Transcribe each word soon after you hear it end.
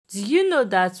Do you know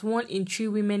that 1 in 3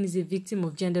 women is a victim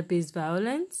of gender-based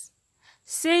violence?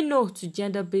 Say no to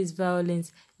gender-based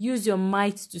violence. Use your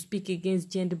might to speak against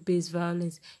gender-based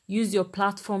violence. Use your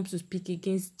platform to speak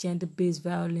against gender-based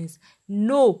violence.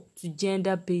 No to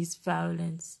gender-based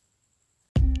violence.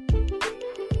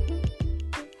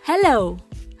 Hello.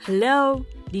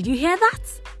 Did you hear that?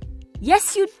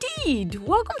 Yes, you did.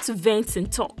 Welcome to Vents and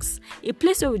Talks, a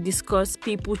place where we discuss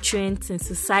people, trends, and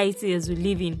society as we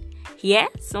live in. Here,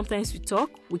 sometimes we talk,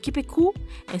 we keep it cool,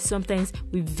 and sometimes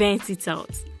we vent it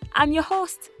out. I'm your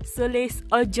host, Solace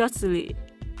Ojotule.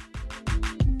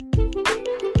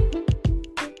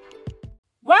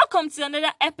 Welcome to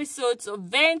another episode of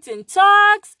Vents and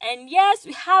Talks, and yes,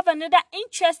 we have another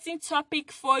interesting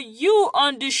topic for you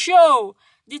on the show.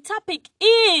 The topic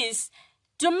is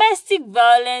domestic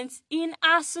violence in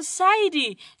our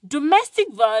society, domestic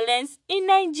violence in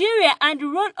Nigeria, and the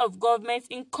role of government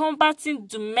in combating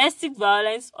domestic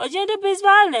violence or gender-based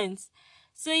violence.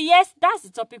 So yes, that's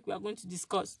the topic we are going to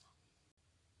discuss.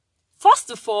 First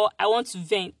of all, I want to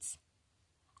vent.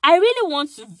 I really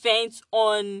want to vent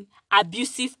on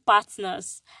abusive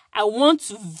partners. I want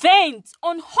to vent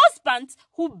on husbands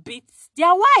who beat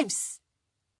their wives.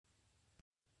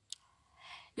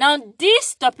 Now,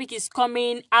 this topic is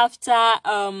coming after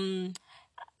an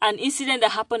incident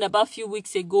that happened about a few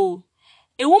weeks ago.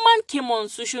 A woman came on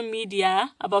social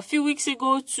media about a few weeks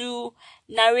ago to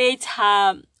narrate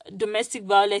her domestic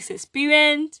violence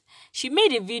experience. She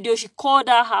made a video. She called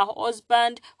out her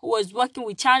husband who was working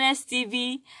with Channels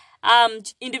TV.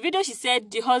 In the video, she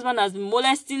said the husband has been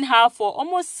molesting her for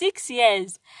almost 6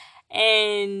 years.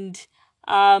 And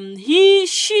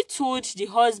she told the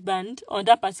husband on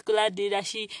that particular day that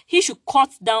he should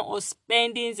cut down on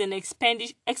spendings and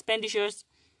expenditures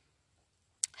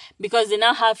because they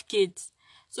now have kids.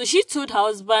 So she told her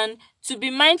husband to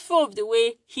be mindful of the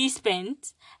way he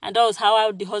spent, and that was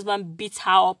how the husband beat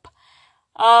her up.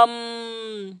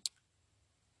 The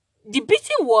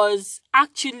beating was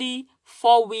actually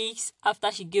 4 weeks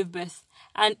after she gave birth.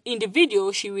 And in the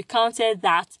video, she recounted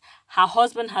that her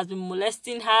husband has been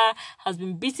molesting her, has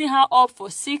been beating her up for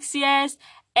 6 years,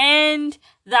 and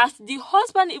that the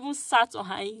husband even sat on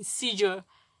her in seizure.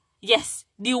 Yes,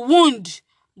 the wound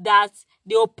that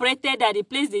they operated at the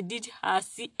place they did her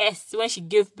CS when she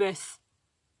gave birth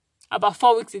about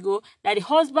 4 weeks ago, that the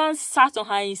husband sat on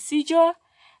her in seizure,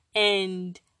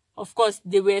 and of course,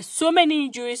 there were so many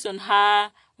injuries on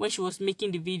her when she was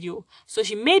making the video. So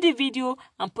she made the video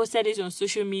and posted it on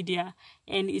social media,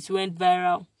 and it went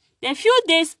viral. Then a few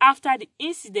days after the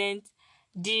incident,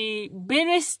 the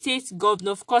Benue State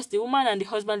governor, of course, the woman and the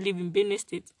husband live in Benue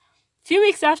State. A few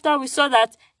weeks after, we saw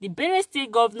that the Benue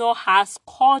State governor has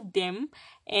called them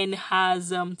and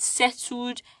has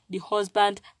settled the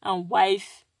husband and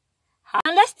wife.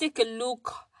 And let's take a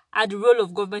look at the role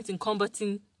of government in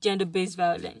combating gender-based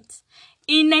violence.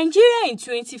 In Nigeria in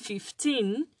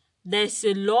 2015, there's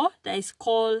a law that is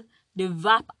called the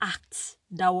VAP Act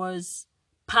that was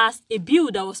passed, a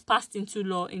bill that was passed into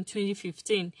law in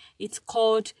 2015. It's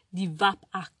called the VAP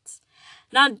Act.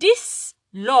 Now, this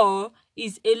law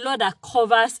is a law that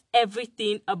covers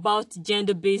everything about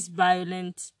gender-based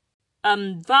violence.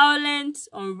 Violence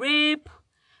on rape,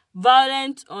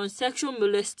 violence on sexual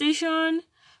molestation,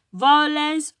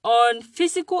 violence on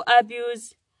physical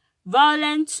abuse,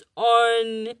 violence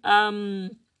on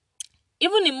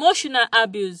even emotional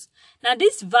abuse. Now,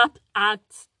 this VAP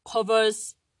Act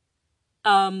covers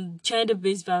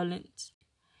gender-based violence.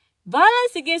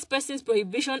 Violence Against Persons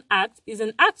Prohibition Act is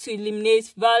an act to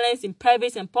eliminate violence in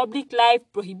private and public life,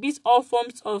 prohibit all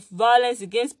forms of violence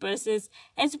against persons,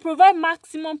 and to provide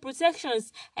maximum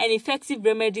protections and effective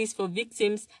remedies for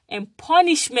victims and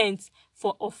punishments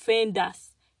for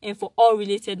offenders and for all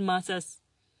related matters.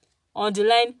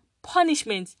 Underline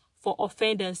punishment for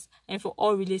offenders and for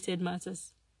all related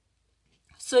matters.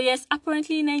 So yes,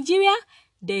 apparently in Nigeria,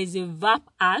 there is a VAP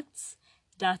Act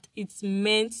that it's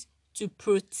meant to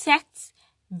protect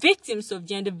victims of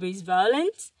gender-based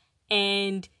violence,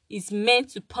 and is meant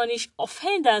to punish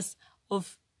offenders or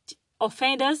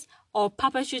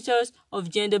perpetrators of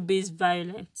gender-based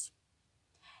violence.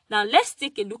 Now, let's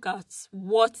take a look at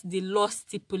what the law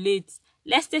stipulates.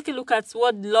 Let's take a look at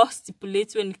what law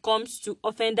stipulates when it comes to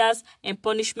offenders and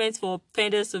punishments for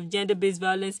offenders of gender-based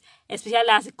violence, especially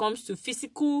as it comes to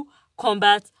physical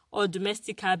combat or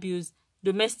domestic abuse,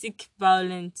 domestic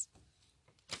violence.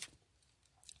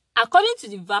 According to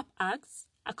the VAP Act,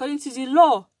 according to the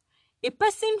law, a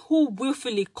person who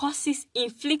willfully causes,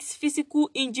 inflicts physical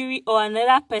injury on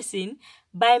another person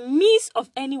by means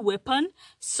of any weapon,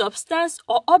 substance,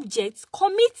 or object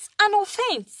commits an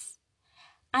offense.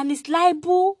 and is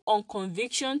liable on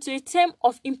conviction to a term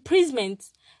of imprisonment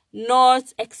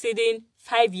not exceeding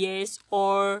 5 years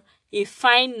or a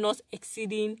fine not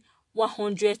exceeding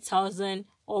 100,000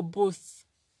 or both.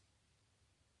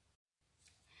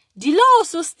 The law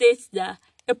also states that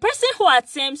a person who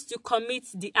attempts to commit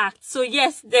the act, so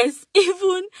yes, there's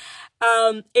even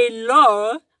a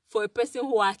law for a person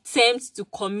who attempts to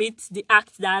commit the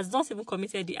act that has not even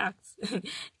committed the act.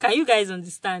 Can you guys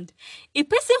understand? A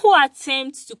person who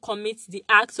attempts to commit the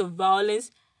act of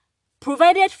violence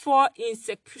provided for in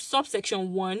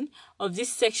subsection 1 of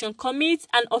this section commits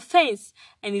an offense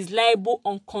and is liable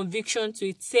on conviction to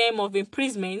a term of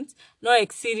imprisonment not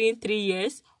exceeding 3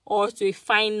 years or to a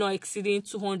fine not exceeding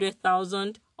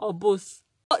 200,000 or both.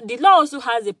 The law also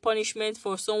has a punishment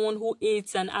for someone who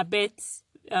aids and abets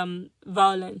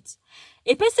violence.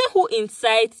 A person who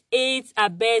incites, aids,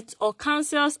 abets, or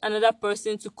counsels another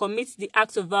person to commit the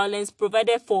act of violence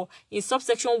provided for in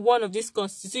subsection 1 of this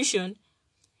constitution,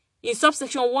 in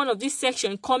subsection 1 of this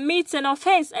section, commits an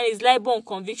offense and is liable on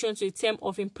conviction to a term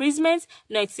of imprisonment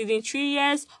not exceeding 3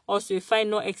 years or to a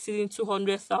fine not exceeding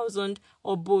 200,000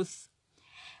 or both.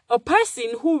 A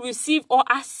person who receives or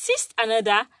assists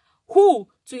another who,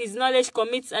 to his knowledge,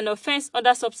 commits an offense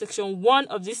under subsection 1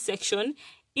 of this section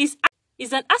is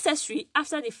an accessory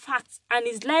after the fact and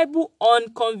is liable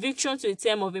on conviction to a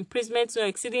term of imprisonment not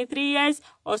exceeding 3 years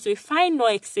or to a fine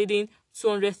not exceeding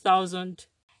 200,000.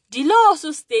 The law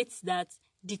also states that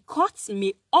the courts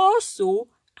may also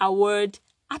award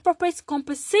appropriate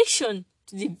compensation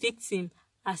to the victim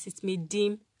as it may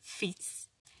deem fit.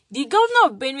 The governor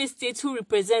of Benue State, who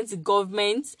represents the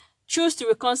government, chose to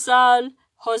reconcile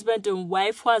husband and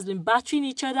wife who has been battering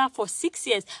each other for 6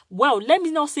 years. Well, let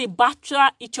me not say batter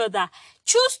each other.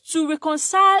 Choose to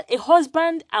reconcile a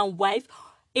husband and wife,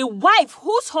 a wife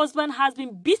whose husband has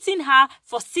been beating her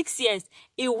for 6 years,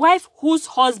 a wife whose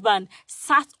husband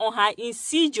sat on her in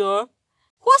seizure.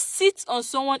 Who sits on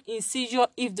someone in seizure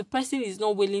if the person is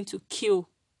not willing to kill?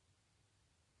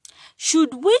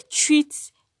 Should we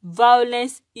treat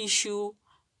violence issue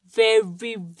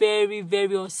very, very,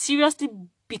 very seriously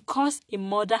because a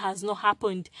murder has not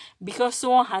happened, because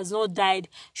someone has not died?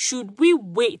 Should we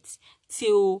wait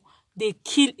till they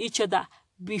kill each other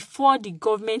before the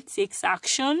government takes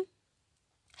action?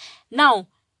 Now,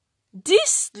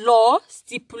 this law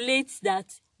stipulates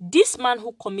that this man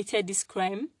who committed this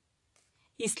crime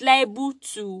is liable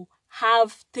to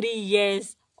have 3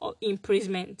 years of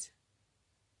imprisonment.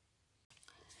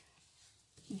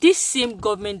 This same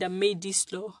government that made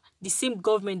this law, the same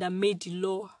government that made the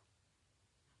law,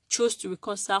 chose to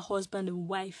reconcile husband and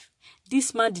wife.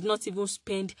 This man did not even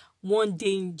spend 1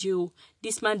 day in jail.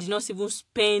 This man did not even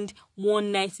spend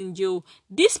 1 night in jail.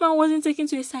 This man wasn't taken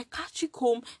to a psychiatric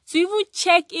home to even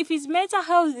check if his mental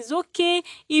health is okay,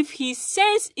 if his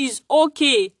sense is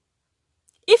okay.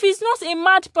 If he's not a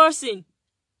mad person,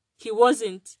 he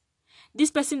wasn't.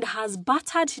 This person that has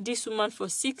battered this woman for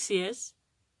 6 years,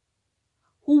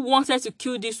 who wanted to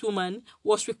kill this woman,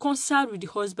 was reconciled with the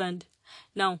husband.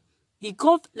 Now,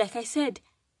 like I said,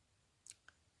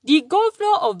 the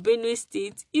governor of Benue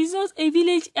State is not a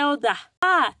village elder.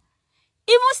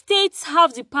 Even states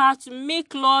have the power to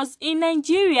make laws in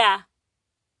Nigeria.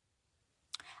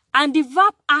 And the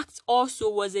VAP Act also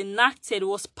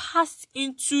was passed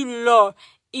into law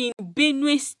in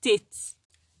Benue State.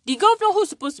 The governor, who's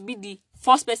supposed to be the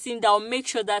first person that will make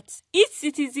sure that its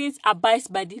citizens abide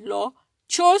by the law,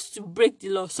 chose to break the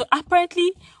law. So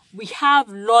apparently, we have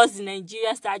laws in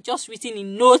Nigeria that are just written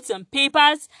in notes and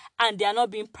papers and they are not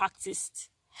being practiced.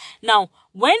 Now,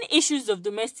 when issues of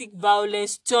domestic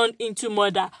violence turn into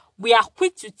murder, we are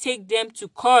quick to take them to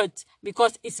court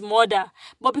because it's murder.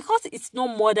 But because it's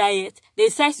not murder yet, they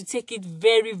decide to take it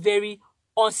very, very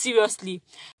unseriously.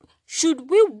 Should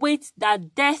we wait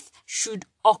that death should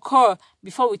occur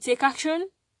before we take action?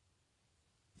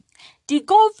 The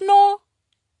governor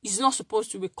is not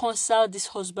supposed to reconcile this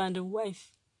husband and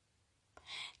wife.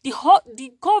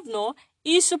 The governor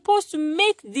is supposed to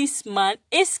make this man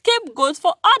a scapegoat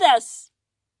for others.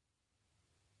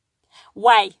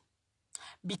 Why?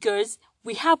 Because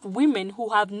we have women who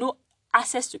have no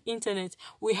access to internet.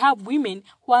 We have women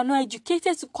who are not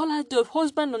educated to call out their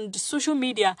husband on the social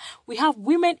media. We have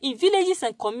women in villages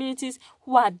and communities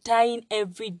who are dying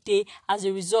every day as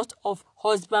a result of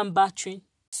husband battering.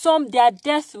 Some, their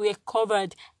deaths were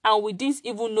covered and we didn't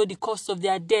even know the cause of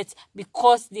their death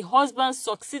because the husband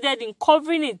succeeded in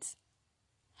covering it.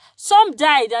 Some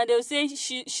died and they'll say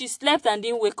she slept and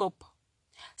didn't wake up.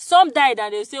 Some died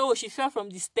and they'll say, oh, she fell from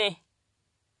the stair.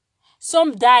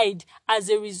 Some died as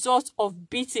a result of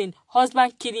beating,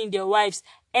 husband killing their wives.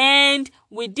 and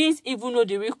we didn't even know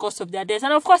the real cause of their death.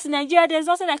 And of course, in Nigeria, there's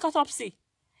nothing like autopsy.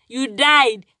 You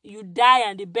die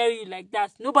and they bury you like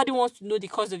that. Nobody wants to know the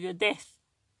cause of your death.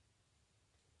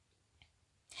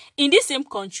 In this same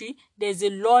country, there's a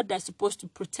law that's supposed to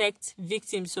protect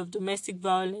victims of domestic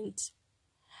violence.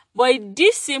 But in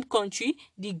this same country,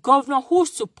 the governor,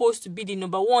 who's supposed to be the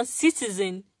number one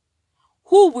citizen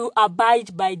who will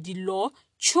abide by the law,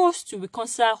 chose to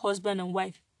reconcile husband and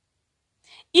wife.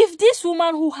 If this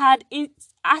woman who had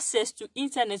access to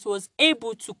internet was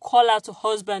able to call out her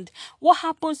husband, what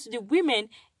happens to the women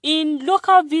in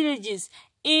local villages,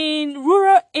 in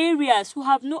rural areas who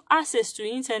have no access to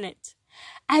internet?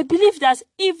 I believe that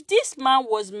if this man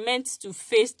was meant to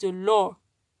face the law,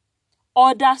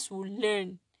 others will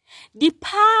learn. The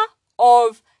power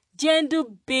of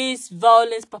gender-based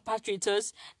violence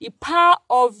perpetrators, the power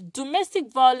of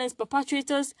domestic violence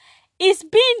perpetrators is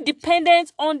being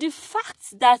dependent on the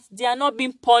fact that they are not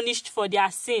being punished for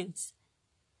their sins.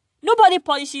 Nobody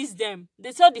punishes them.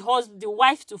 They tell the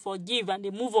wife to forgive and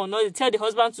they move on, or they tell the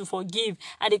husband to forgive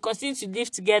and they continue to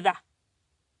live together.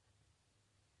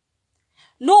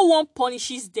 No one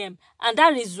punishes them, and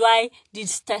that is why the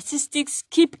statistics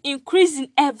keep increasing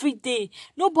every day.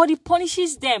 Nobody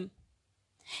punishes them.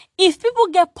 If people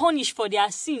get punished for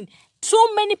their sin,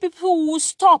 so many people will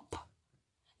stop.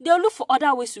 They'll look for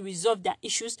other ways to resolve their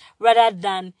issues rather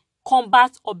than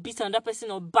combat or beat another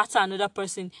person or batter another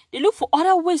person. They look for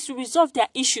other ways to resolve their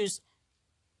issues.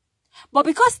 But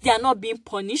because they are not being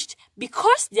punished, they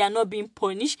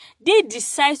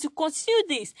decide to continue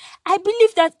this. I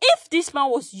believe that if this man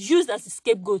was used as a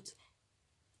scapegoat,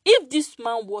 if this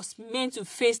man was meant to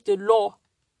face the law,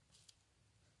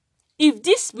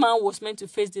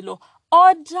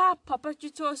 other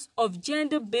perpetrators of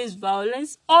gender-based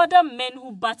violence, other men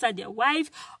who batter their wife,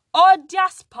 other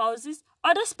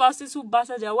spouses who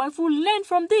batter their wife will learn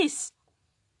from this.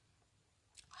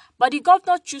 But the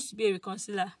governor chose to be a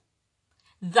reconciler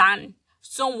than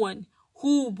someone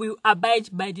who will abide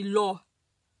by the law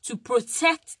to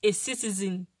protect a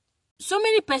citizen. So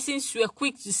many persons were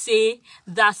quick to say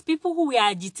that people who were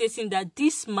agitating that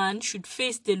this man should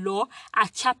face the law are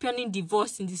championing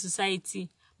divorce in the society.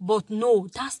 But no,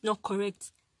 that's not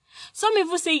correct. Some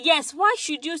people say, yes, why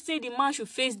should you say the man should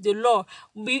face the law?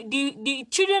 The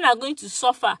children are going to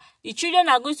suffer. The children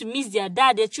are going to miss their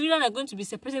dad. Their children are going to be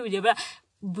separated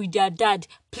with their dad.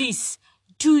 Please,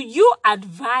 do you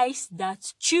advise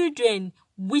that children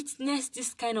witness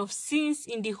this kind of scenes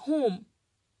in the home?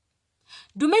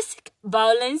 Domestic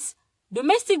violence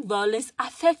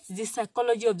affects the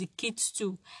psychology of the kids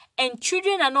too. And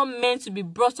children are not meant to be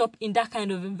brought up in that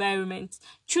kind of environment.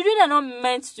 Children are not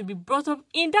meant to be brought up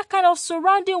in that kind of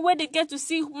surrounding where they get to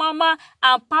see mama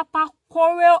and papa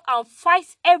quarrel and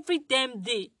fight every damn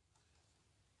day.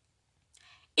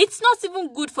 It's not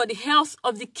even good for the health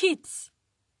of the kids.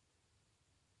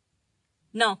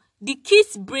 Now, the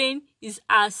kids' brain is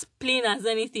as plain as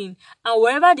anything, and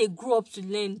wherever they grow up to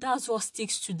learn, that's what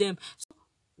sticks to them. So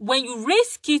when you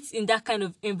raise kids in that kind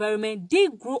of environment, they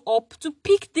grow up to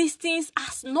pick these things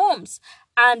as norms,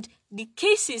 and the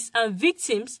cases and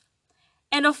victims,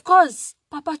 and of course,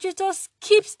 perpetrators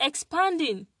keeps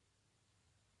expanding.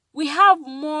 We have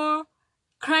more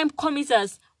crime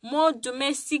committers, more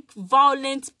domestic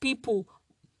violent people.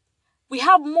 We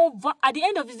have more, at the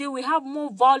end of the day, we have more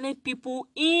violent people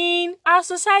in our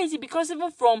society because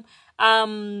even from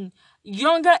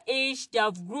younger age, they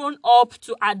have grown up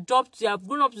to adopt, they have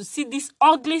grown up to see these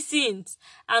ugly scenes.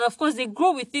 And of course, they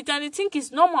grow with it and they think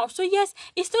it's normal. So yes,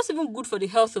 it's not even good for the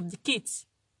health of the kids.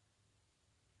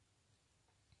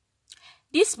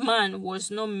 This man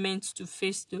was not meant to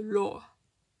face the law.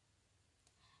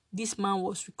 This man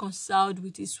was reconciled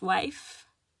with his wife.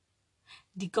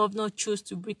 The governor chose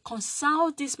to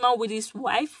reconcile this man with his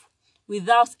wife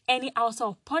without any outer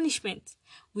of punishment,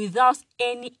 without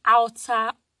any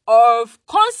outer of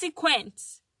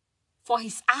consequence for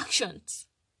his actions.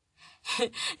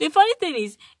 The funny thing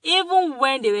is, even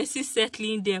when they were still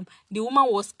settling them, the woman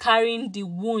was carrying the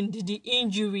wound, the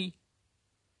injury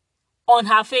on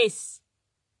her face.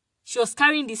 She was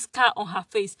carrying the scar on her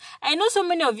face. I know so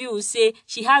many of you will say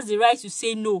she has the right to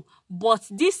say no, but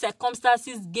these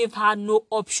circumstances gave her no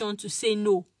option to say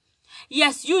no.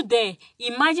 Yes, you there.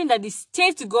 Imagine that the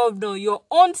state governor, your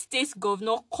own state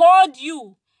governor, called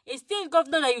you. A state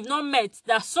governor that you've not met,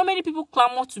 that so many people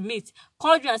clamor to meet,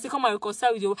 called you and say, come and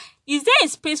reconcile with you. Is there a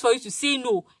space for you to say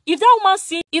no? If that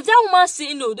woman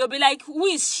say no, they'll be like, who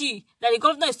is she that the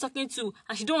governor is talking to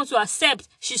and she don't want to accept?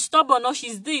 She's stubborn or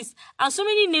she's this. And so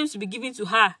many names will be given to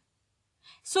her.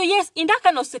 So yes, in that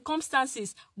kind of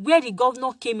circumstances where the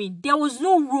governor came in, there was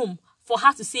no room for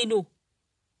her to say no.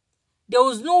 There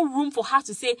was no room for her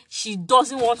to say she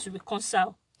doesn't want to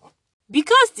reconcile.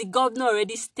 Because the governor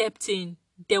already stepped in,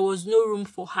 there was no room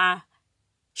for her.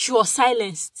 She was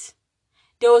silenced.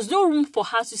 There was no room for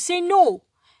her to say no.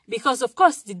 Because, of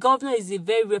course, the governor is a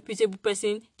very reputable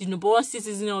person, the number one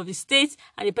citizen of the state,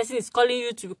 and the person is calling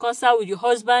you to reconcile with your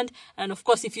husband. And, of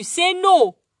course, if you say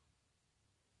no,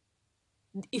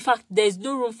 in fact, there's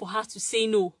no room for her to say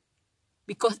no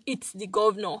because it's the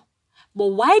governor. But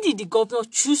why did the governor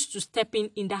choose to step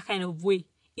in that kind of way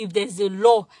if there's a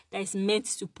law that is meant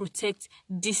to protect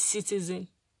this citizen?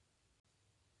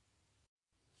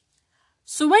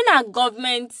 So when our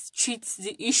government treats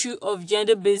the issue of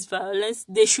gender-based violence,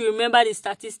 they should remember the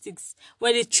statistics.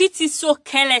 When they treat it so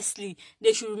carelessly,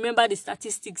 they should remember the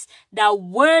statistics that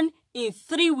 1 in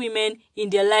 3 women in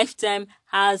their lifetime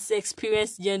has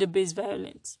experienced gender-based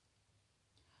violence.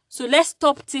 So let's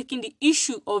stop taking the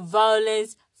issue of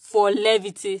violence for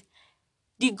levity.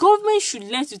 The government should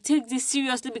learn to take this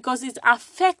seriously because it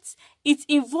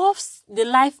involves the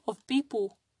life of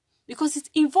people. Because it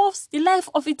involves the life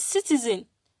of its citizen.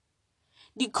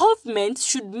 The government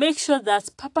should make sure that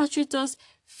perpetrators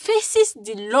faces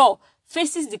the law,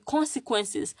 faces the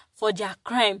consequences for their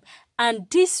crime, and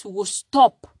this will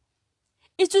stop.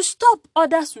 It will stop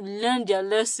others to learn their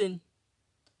lesson.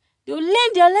 They will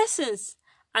learn their lessons,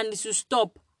 and it will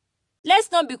stop.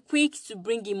 Let's not be quick to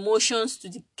bring emotions to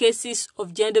the cases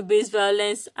of gender-based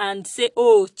violence and say,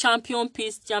 oh, champion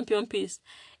peace, champion peace.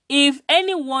 If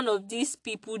any one of these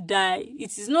people die,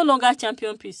 it is no longer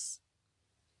champion peace.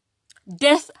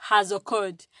 Death has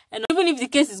occurred, and even if the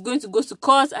case is going to go to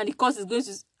court and the court is going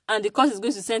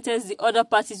to sentence the other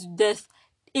party to death,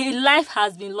 a life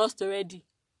has been lost already.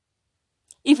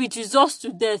 If it results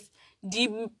to death,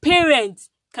 the parents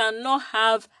cannot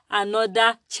have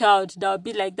another child that will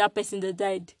be like that person that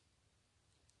died.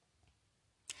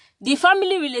 The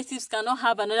family relatives cannot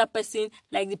have another person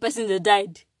like the person that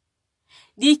died.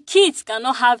 The kids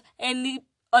cannot have any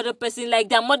other person like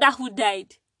their mother who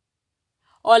died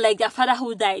or like their father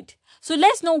who died. So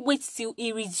let's not wait till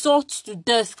it results to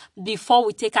death before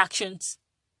we take actions.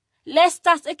 Let's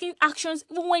start taking actions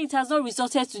even when it has not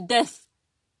resulted to death.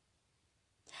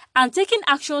 And taking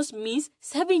actions means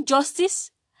serving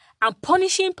justice and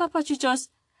punishing perpetrators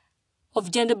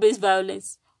of gender-based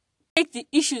violence. Take the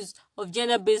issues of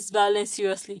gender-based violence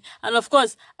seriously. And of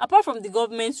course, apart from the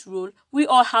government's role, we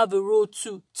all have a role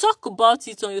too. Talk about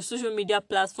it on your social media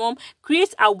platform.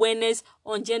 Create awareness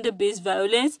on gender-based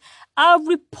violence.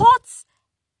 Report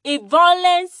a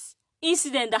violence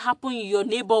incident that happened in your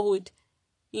neighborhood,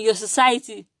 in your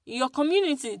society, in your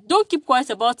community. Don't keep quiet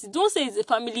about it. Don't say it's a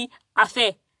family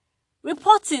affair.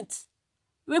 Report it.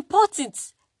 Report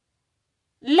it.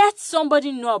 Let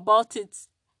somebody know about it.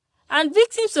 And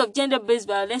victims of gender-based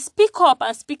violence, speak up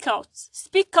and speak out.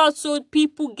 Speak out so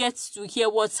people get to hear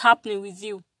what's happening with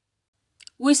you.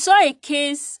 We saw a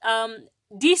case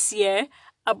this year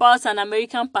about an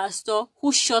American pastor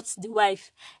who shot the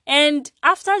wife. And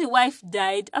after the wife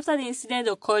died, after the incident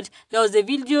occurred, there was a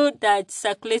video that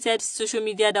circulated social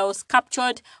media that was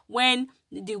captured when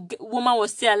the woman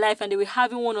was still alive and they were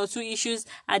having 1 or 2 issues,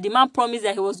 and the man promised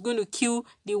that he was going to kill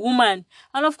the woman.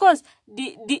 And of course,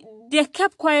 they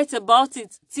kept quiet about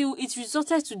it till it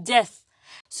resulted to death.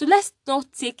 So let's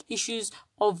not take issues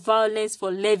of violence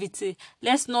for levity.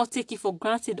 Let's not take it for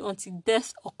granted until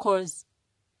death occurs.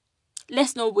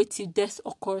 Let's not wait till death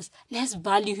occurs. Let's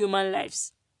value human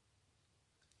lives.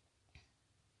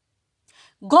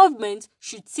 Government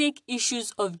should take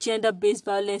issues of gender-based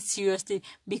violence seriously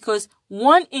because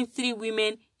 1 in 3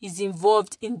 women is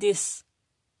involved in this.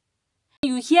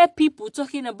 You hear people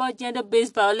talking about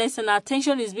gender-based violence and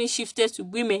attention is being shifted to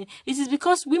women. It is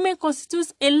because women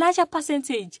constitute a larger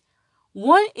percentage.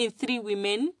 1 in 3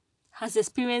 women has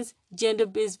experienced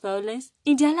gender-based violence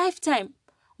in their lifetime.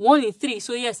 1 in 3.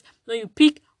 So yes, when you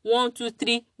pick 1, 2,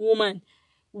 3 women,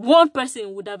 1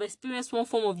 person would have experienced one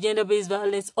form of gender-based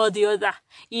violence or the other.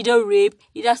 Either rape,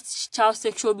 either child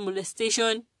sexual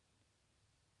molestation,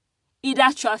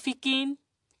 either trafficking,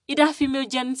 either female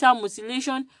genital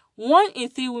mutilation. 1 in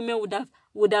 3 women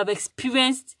would have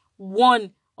experienced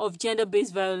one of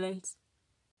gender-based violence.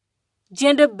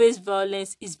 Gender-based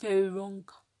violence is very wrong,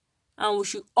 and we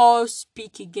should all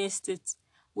speak against it.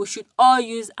 We should all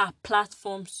use our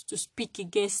platforms to speak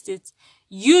against it.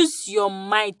 Use your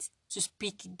might to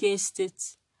speak against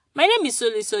it. My name is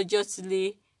Soliso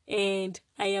Jotile, and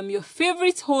I am your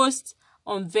favorite host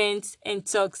on Vents and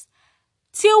Talks.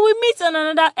 Till we meet on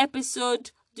another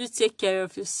episode, do take care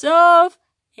of yourself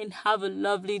and have a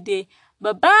lovely day.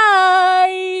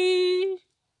 Bye-bye.